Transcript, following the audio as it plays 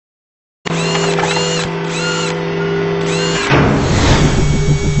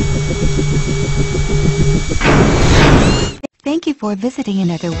Thank you for visiting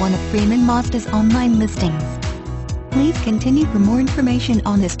another one of Freeman Mazda's online listings. Please continue for more information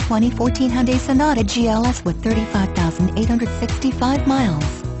on this 2014 Hyundai Sonata GLS with 35,865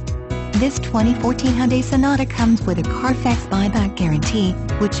 miles. This 2014 Hyundai Sonata comes with a CARFAX Buyback Guarantee,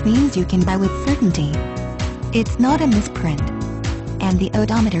 which means you can buy with certainty. It's not a misprint. And the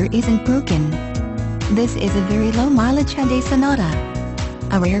odometer isn't broken. This is a very low mileage Hyundai Sonata.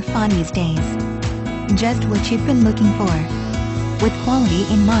 A rare find these days. Just what you've been looking for. With quality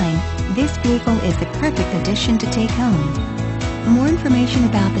in mind, this vehicle is the perfect addition to take home. More information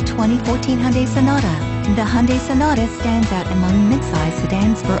about the 2014 Hyundai Sonata. The Hyundai Sonata stands out among mid-size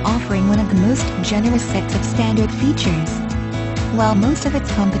sedans for offering one of the most generous sets of standard features. While most of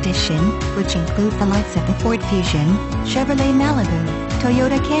its competition, which include the likes of the Ford Fusion, Chevrolet Malibu,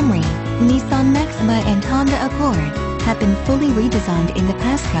 Toyota Camry, Nissan Maxima and Honda Accord, have been fully redesigned in the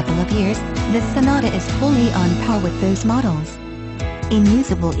past couple of years, this Sonata is fully on par with those models. In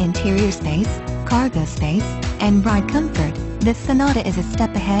usable interior space, cargo space, and ride comfort, this Sonata is a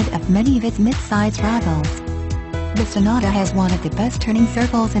step ahead of many of its mid-size rivals. The Sonata has one of the best turning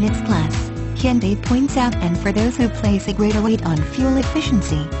circles in its class, Hyundai points out, and for those who place a greater weight on fuel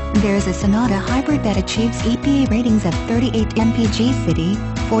efficiency, there is a Sonata Hybrid that achieves EPA ratings of 38 mpg city,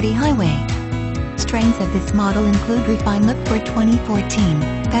 40 highway. Strengths of this model include refined look for 2014,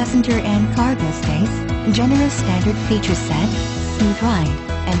 passenger and cargo space, generous standard feature set, smooth ride,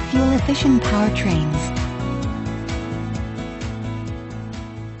 and fuel-efficient powertrains.